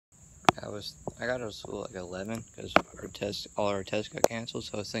I got out of school like 11 because all our tests got canceled.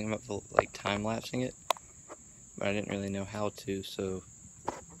 So I was thinking about like time lapsing it, but I didn't really know how to. So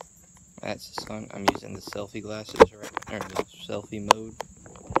that's the sun. I'm using the selfie glasses or the selfie mode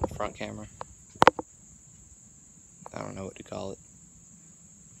front camera. I don't know what to call it.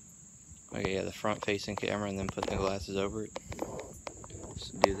 Okay, yeah, the front facing camera, and then put the glasses over it.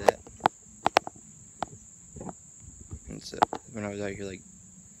 So do that. And so when I was out here like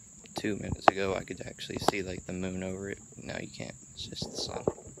 2 minutes ago, I could actually see like the moon over it. Now you can't. It's just the sun.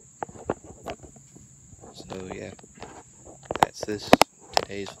 So yeah, that's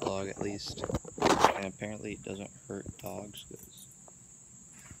today's vlog at least. And apparently it doesn't hurt dogs because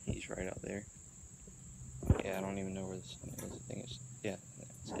he's right out there. Yeah, I don't even know where the sun is. I think it's, yeah,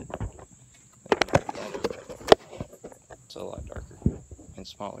 that's it. It's a lot darker and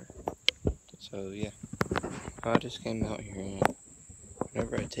smaller. So yeah, I just came out here and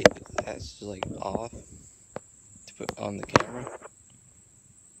whenever I take the glasses like off to put on the camera,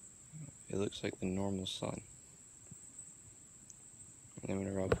 it looks like the normal sun. And then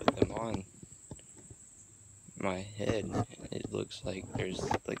whenever I put them on my head, it looks like there's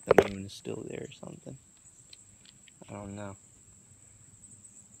like the moon is still there or something. I don't know.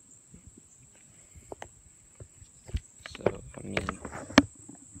 So, I mean,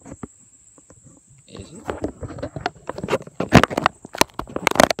 is it?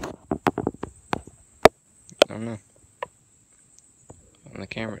 I don't know. On the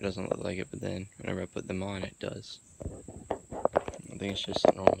camera it doesn't look like it, but then whenever I put them on it does. I think it's just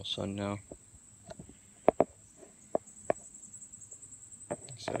a normal sun now.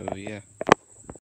 So yeah.